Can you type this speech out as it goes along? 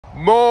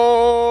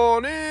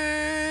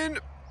Morning!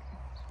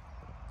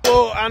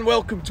 Hello and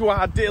welcome to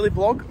our daily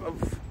vlog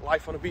of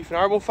life on a beef and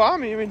arable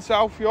farm here in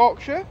South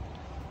Yorkshire.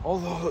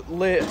 Although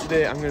later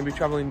today I'm going to be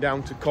travelling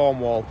down to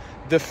Cornwall,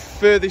 the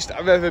furthest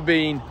I've ever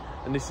been,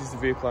 and this is the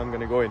vehicle I'm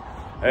going to go in.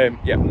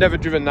 Yeah, never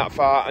driven that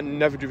far, and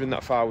never driven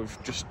that far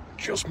with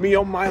just me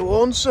on my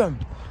lonesome.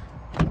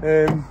 So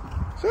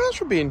that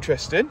should be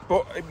interesting,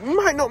 but it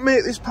might not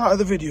make this part of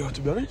the video,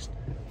 to be honest.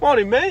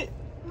 Morning, mate.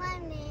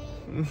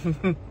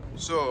 Morning.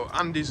 So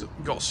Andy's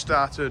got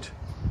started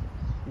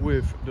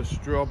with the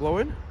straw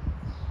blowing,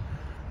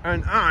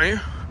 and I'm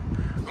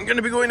going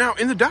to be going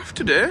out in the daft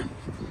today.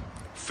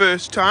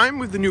 First time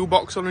with the new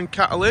box on and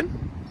cattle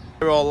in.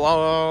 They're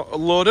all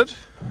loaded.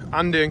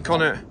 Andy and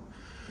Connor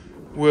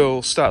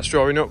will start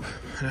strawing up,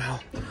 and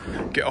I'll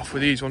get off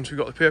with these once we've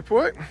got the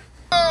paperwork.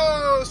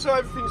 Oh, so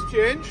everything's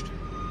changed.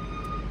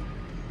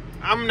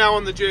 I'm now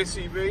on the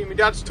JCB. My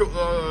dad's took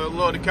the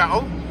load of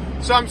cattle,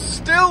 so I'm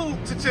still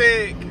to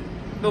take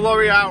the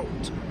lorry out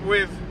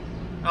with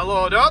a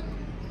load on,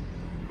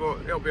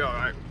 but it'll be all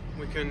right.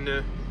 We can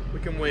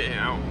wait it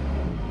out.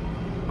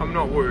 I'm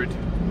not worried.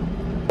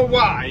 But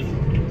why,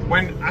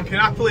 when I can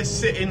happily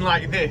sit in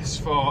like this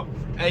for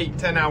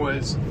 8-10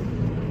 hours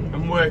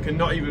and work and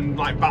not even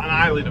like bat an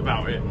eyelid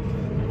about it,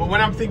 but when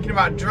I'm thinking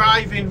about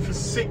driving for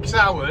 6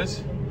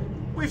 hours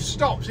with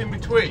stops in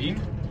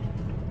between,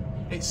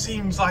 it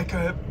seems like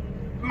a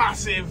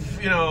massive,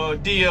 you know,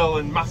 deal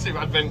and massive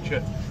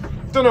adventure.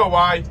 Don't know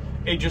why.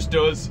 It just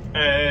does.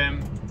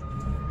 Yeah,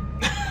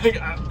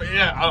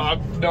 I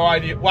have no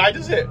idea. Why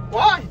does it?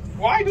 Why?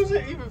 Why does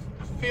it even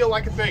feel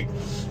like a thing?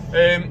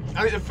 I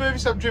think the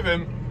furthest I've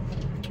driven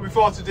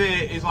before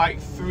today is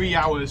like 3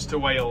 hours to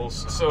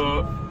Wales.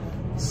 So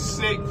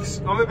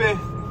 6, or maybe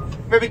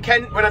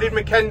when I did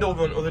my Kendall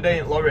run the other day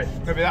in Lorry,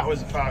 maybe that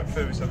was the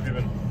furthest I've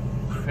driven.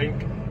 I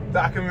think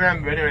that I can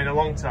remember anyway in a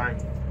long time.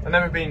 I've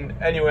never been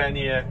anywhere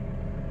near.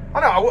 Oh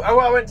no,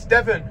 I went to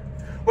Devon.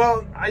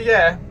 Well,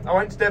 yeah, I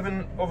went to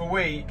Devon other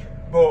week,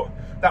 but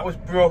that was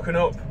broken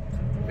up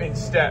in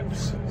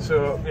steps.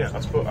 So, yeah,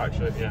 that's what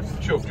actually, yeah.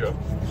 Sure, Joe.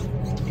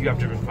 You have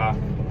driven far.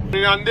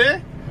 Morning,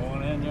 Andy.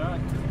 Morning, you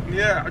alright?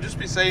 Yeah, I've just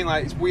been saying,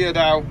 like, it's weird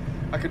how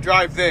I could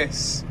drive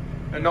this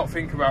and not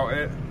think about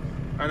it.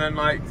 And then,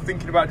 like,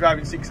 thinking about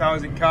driving 6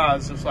 hours in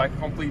cars is just like a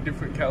completely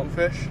different kettle of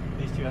fish. At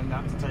least you hadn't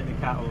had to take the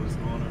cattle this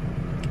morning.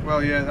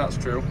 Well, yeah, that's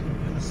true.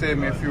 Saved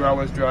me a few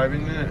hours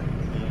driving, didn't it?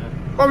 Yeah.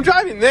 Well, I'm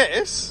driving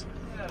this.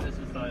 This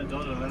is like a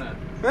dollar, isn't it?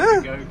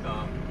 Yeah.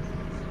 Go-kart.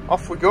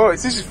 Off we go.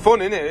 This is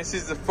fun, isn't it? This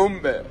is the fun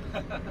bit.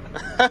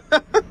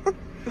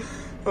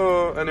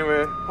 Oh,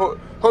 anyway, hope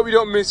you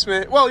don't miss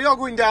me. Well, you're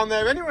going down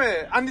there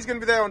anyway. Andy's going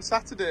to be there on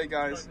Saturday,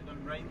 guys. It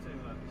doesn't rain too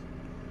much.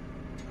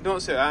 Don't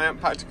say that, I haven't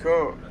packed a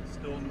coat. That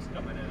storm's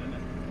coming in, isn't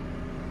it?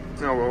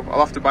 Oh well, I'll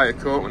have to buy a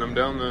coat when I'm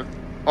down there.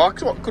 Oh, I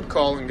could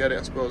call and get it,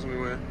 I suppose,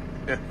 anyway.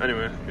 Yeah,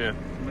 anyway, yeah.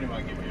 Somebody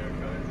might give you a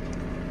coat.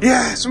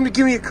 Yeah, somebody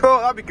give me a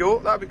coat, that'd be cool,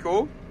 that'd be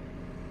cool.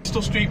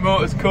 Bristol Street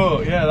Motors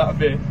coat, yeah, that'd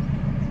be.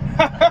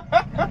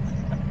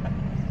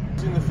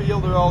 In the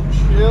field, they're all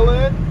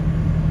chilling.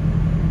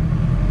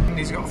 And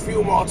he's got a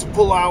few more to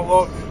pull out,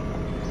 look.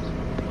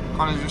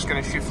 Connor's just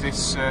going to shift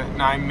this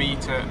 9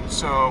 metre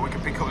so we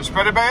can pick up the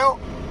spreader bale.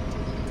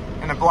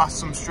 And blast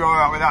some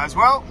straw out with that as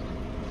well.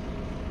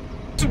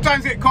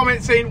 Sometimes I get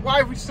comments saying, why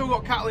have we still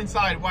got cattle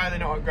inside? Why are they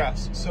not on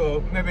grass?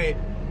 So maybe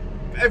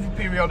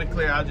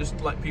periodically I just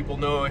let people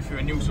know if you're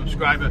a new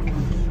subscriber.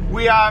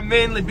 We are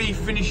mainly beef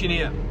finishing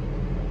here.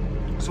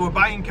 So we're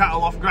buying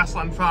cattle off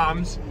grassland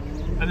farms,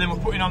 and then we're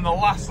putting on the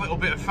last little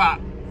bit of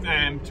fat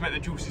to make the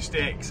juicy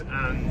steaks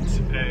and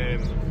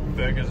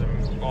burgers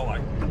and all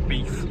that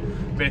beef,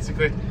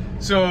 basically.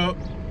 So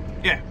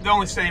yeah, they're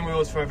only staying with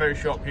us for a very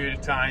short period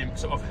of time,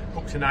 sort of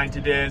up to 90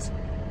 days,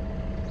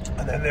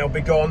 and then they'll be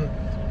gone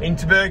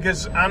into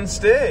burgers and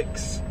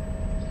steaks.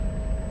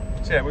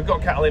 So yeah, we've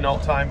got cattle in all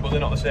the time, but they're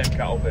not the same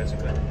cattle,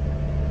 basically.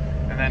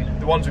 And then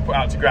the ones we put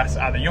out to grass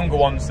are the younger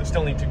ones that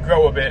still need to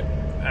grow a bit.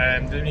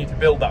 They need to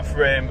build that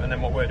frame, and then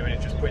what we're doing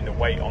is just putting the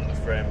weight on the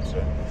frame. So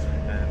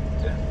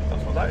yeah,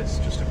 that's what that is.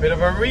 Just a bit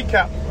of a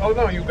recap. I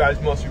know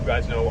most of you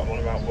guys know what I'm on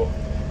about,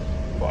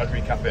 but I'd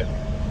recap it.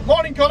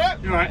 Morning, Connor.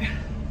 You alright?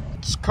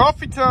 It's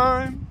coffee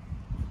time.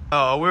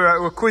 Oh,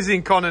 we're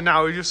quizzing Connor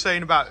now. We're just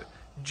saying about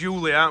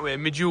Julie, aren't we?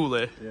 Me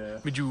Julie. Yeah.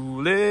 Me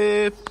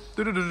Julie.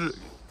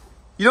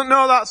 You don't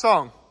know that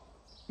song?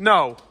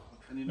 No.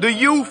 The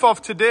youth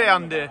of today,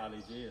 Andy.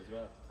 Ali G as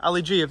well.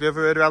 Ali G, have you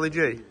ever heard of Ali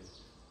G?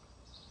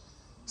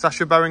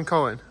 Sacha Baron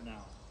Cohen?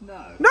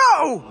 No.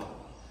 No!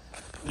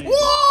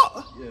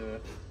 What? Yeah.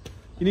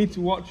 You need to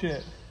watch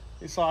it.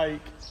 It's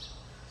like...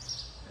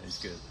 It's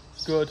good.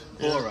 Good.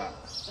 Borat. Yeah.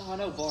 Oh, I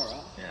know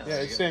Borat. Yeah,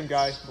 it's the same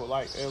guy, but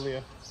like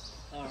earlier.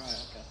 Alright,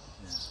 okay.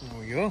 Yeah. There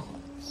we go.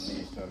 He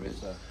used to have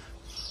his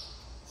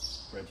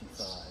Reggie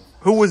 5.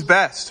 Who was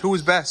best? Who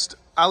was best?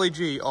 Ali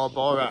G or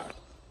Borat?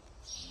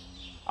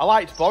 I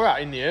liked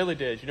Borat in the early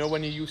days. You know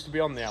when he used to be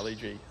on the Ali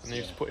G and they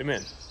used to put him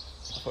in?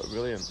 I thought it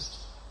brilliant.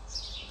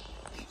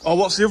 Oh,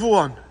 what's the other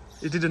one?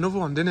 He did another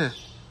one, didn't he?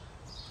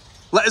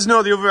 Let us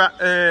know the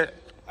other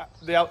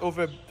the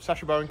other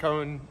Sacha Baron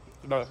Cohen,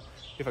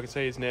 if I could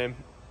say his name,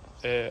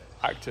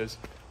 actors.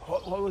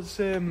 What was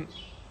the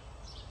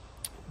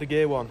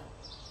gay one?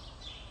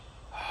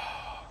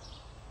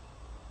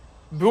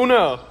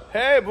 Bruno.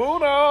 Hey,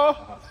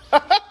 Bruno.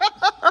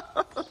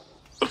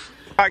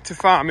 Back to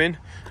farming.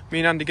 Me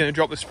and Andy are going to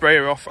drop the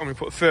sprayer off and we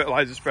put a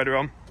fertiliser spreader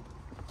on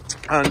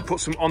and put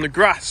some on the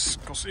grass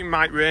because it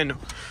might rain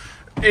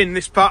in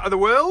this part of the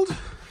world.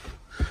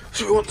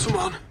 So we want some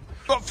on.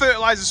 Got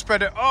fertiliser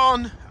spreader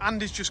on.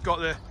 Andy's just got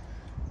the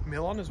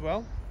mill on as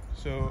well.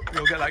 So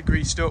we'll get that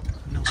greased up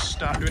and we'll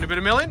start doing a bit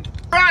of milling.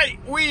 Right,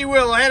 we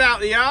will head out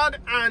the yard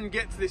and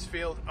get to this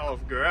field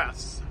of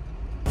grass.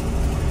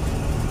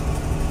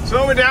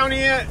 So we're down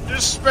here,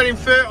 just spreading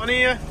fert on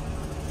here.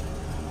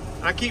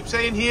 I keep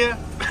saying here.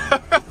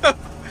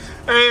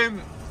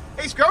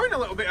 It's growing a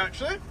little bit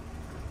actually.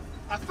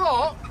 I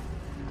thought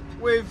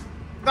with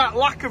that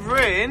lack of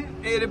rain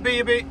it'd be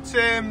a bit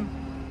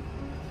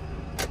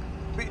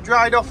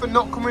dried off and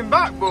not coming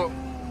back, but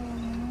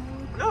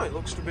no, it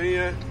looks to be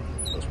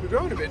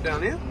growing a bit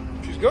down here,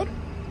 which is good.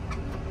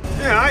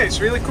 Yeah, it's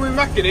really coming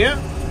back in here.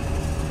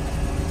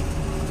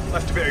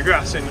 Left a bit of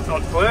grass in an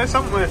odd place,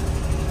 haven't we?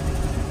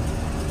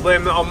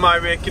 Blame that on my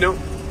raking up.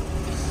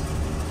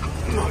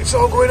 No, it's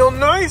all going on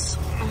nice.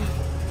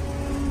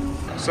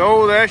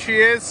 So there she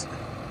is,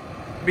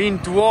 being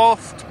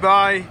dwarfed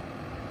by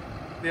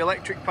the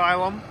electric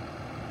pylon.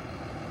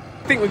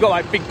 I think we've got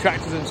like big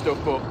tractors and stuff,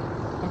 but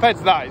compared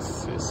to that,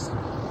 it's a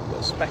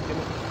little speck in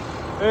it.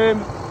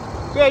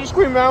 So yeah, just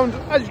going round.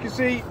 As you can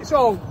see, it's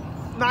all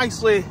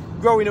nicely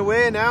growing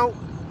away now.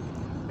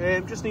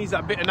 Just needs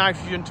that bit of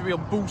nitrogen to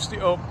really boost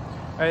it up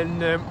and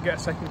get a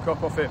second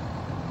crop off it.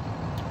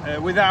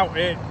 Without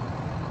it,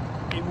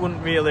 it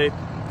wouldn't really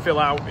fill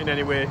out in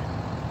any way.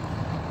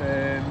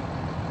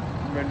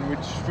 And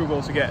we'd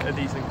struggle to get a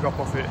decent crop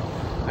off it.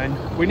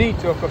 And we need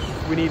to, of course,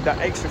 we need that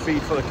extra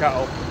feed for the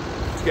cattle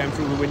to get them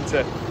through the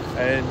winter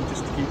and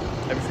just to keep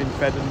everything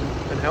fed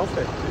and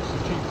healthy. It's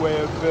a cheap way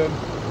of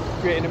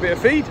creating a bit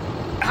of feed.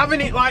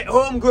 Having it like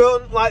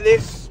homegrown like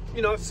this,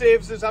 you know,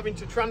 saves us having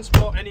to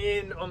transport any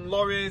in on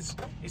lorries.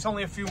 It's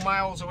only a few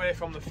miles away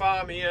from the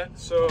farm here,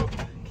 so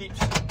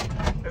keeps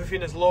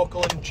everything as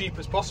local and cheap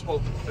as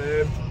possible.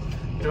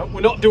 You know,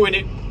 we're not doing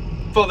it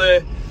for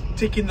the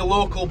ticking the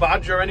local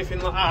badge or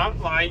anything like that,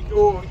 like,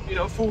 oh, you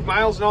know, food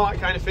miles and all that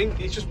kind of thing.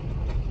 It's just,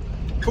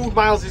 food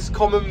miles is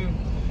common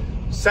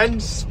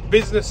sense,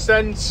 business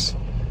sense.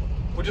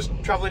 We're just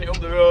travelling it up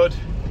the road,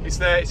 it's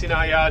there, it's in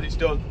our yard, it's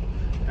done.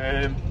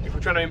 If we're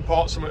trying to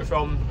import something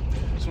from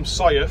some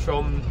soya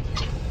from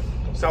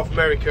South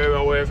America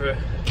or wherever,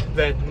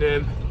 then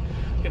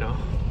you know,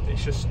 it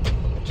just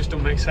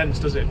doesn't make sense,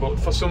 does it? But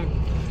for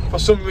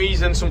some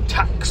reason, some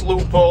tax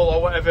loophole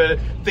or whatever,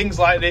 things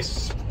like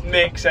this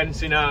make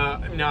sense in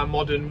our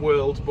modern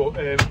world. But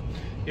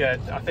yeah,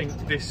 I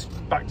think this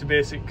back to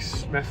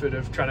basics method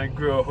of trying to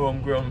grow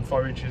homegrown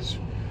forage is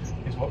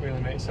what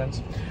really makes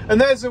sense. And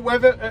there's the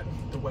river at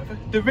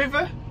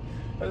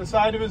the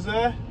side of us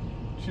there,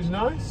 which is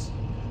nice.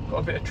 Got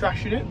a bit of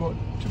trash in it, but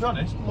to be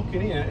honest, looking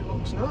here, it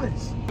looks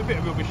nice. A bit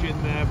of rubbish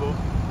in there, but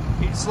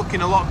it's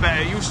looking a lot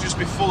better. It used to just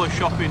be full of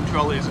shopping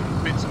trolleys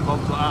and bits and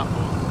bobs like that,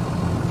 but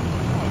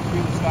it's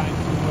really starting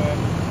to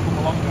come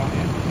along down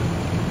here.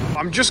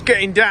 I'm just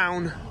getting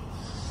down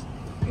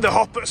the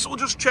hopper, so we'll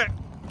just check.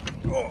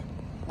 Oh,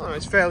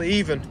 it's fairly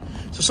even.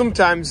 So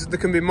sometimes there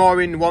can be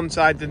more in one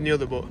side than the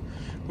other, but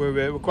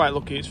we're quite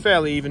lucky. It's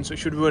fairly even, so it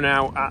should run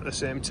out at the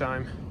same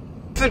time.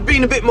 If there'd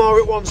been a bit more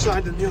at one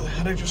side than the other,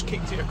 I'd have just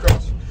kicked it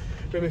across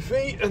with my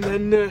feet and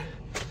then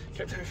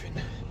kept everything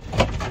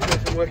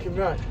working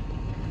right.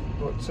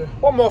 But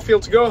one more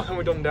field to go and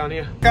we're done down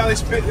here. Look at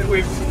this bit that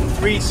we've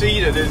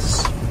reseeded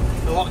is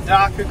a lot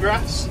darker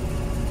grass.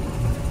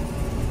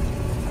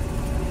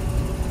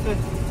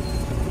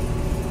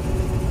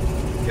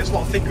 Gets a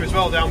lot thicker as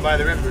well down by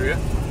the river here.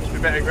 Must be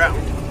better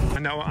ground.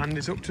 Find out what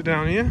Andy's up to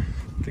down here.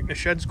 I think the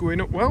shed's going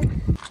up well.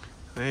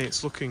 Hey,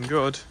 it's looking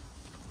good.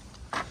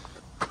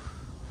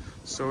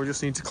 So we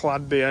just need to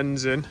clad the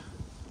ends in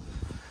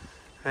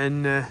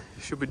and it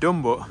should be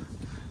done, but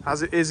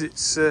as it is,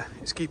 it's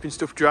keeping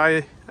stuff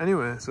dry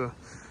anyway, so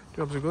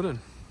job's a good one.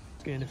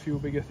 Getting a few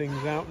bigger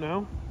things out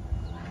now.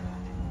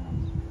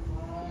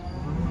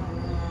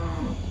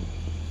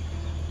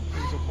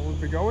 Things will probably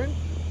be going.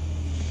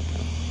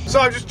 So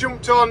I've just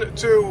jumped on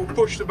to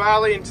push the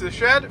barley into the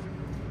shed.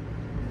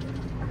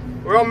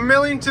 We're on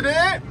milling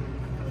today.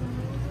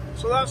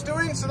 So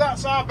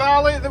that's our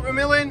barley that we're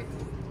milling.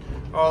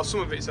 Oh,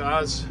 some of it's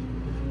ours.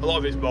 A lot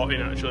of it's bought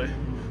in actually,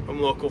 from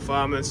local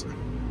farmers.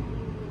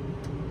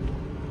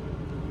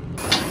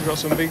 We've got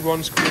some big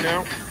ones coming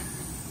out.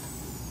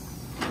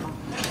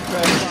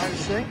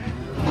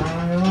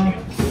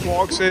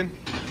 Walks in.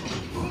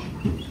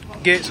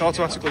 Gates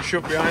automatically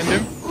shut behind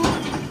him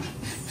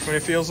when he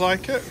feels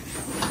like it.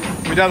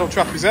 My dad will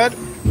trap his head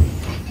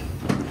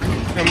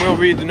and we'll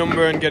read the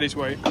number and get his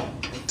weight.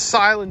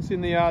 Silence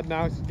in the yard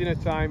now, it's dinner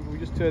time, we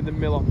just turned the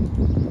mill on.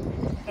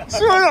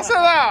 So that's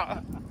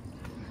that!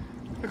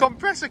 The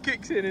compressor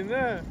kicks in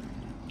there.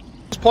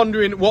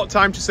 pondering what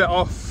time to set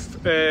off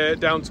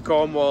down to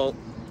Cornwall.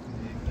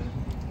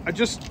 I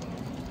just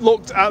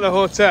looked at the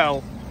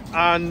hotel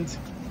and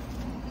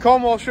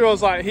Cornwall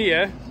Shore's like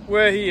here,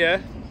 we're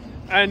here,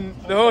 and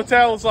the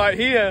hotel's like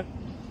here.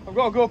 I've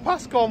got to go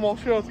past Cornwall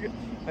Shore to get...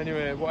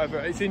 Anyway, whatever,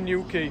 it's in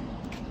Newquay.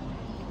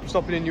 I'm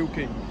stopping in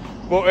Newquay.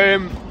 But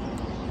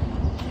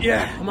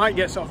yeah, I might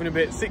get set off in a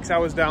bit. 6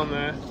 hours down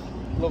there.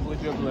 Lovely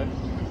jubbly.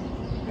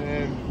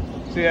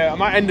 So yeah, I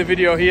might end the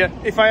video here.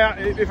 If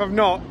I've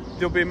not,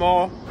 there'll be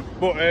more.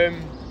 But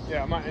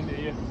yeah, I might end it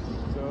here.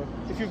 So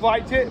if you've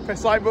liked it,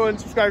 press the like button,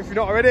 subscribe if you're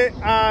not already,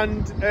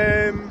 and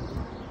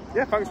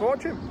yeah, thanks for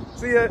watching.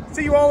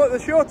 See you all at the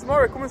show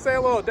tomorrow. Come and say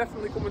hello.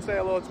 Definitely come and say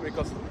hello to me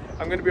because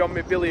I'm going to be on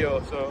my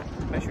billio, so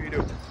make sure you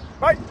do.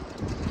 Right,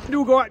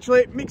 do go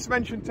actually, mixed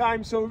mention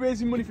time. So we're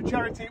raising money for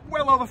charity,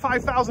 well over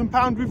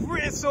 £5,000 we've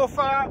raised so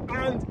far,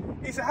 and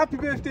it's a happy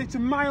birthday to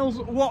Miles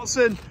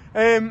Watson.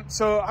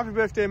 So happy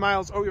birthday,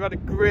 Miles. Hope you've had a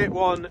great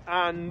one,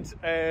 and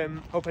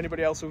hope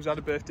anybody else who's had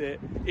a birthday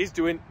is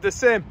doing the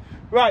same.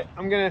 Right,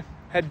 I'm gonna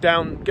head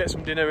down, get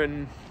some dinner,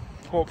 and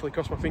hopefully,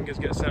 cross my fingers,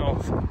 get set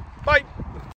off. Bye.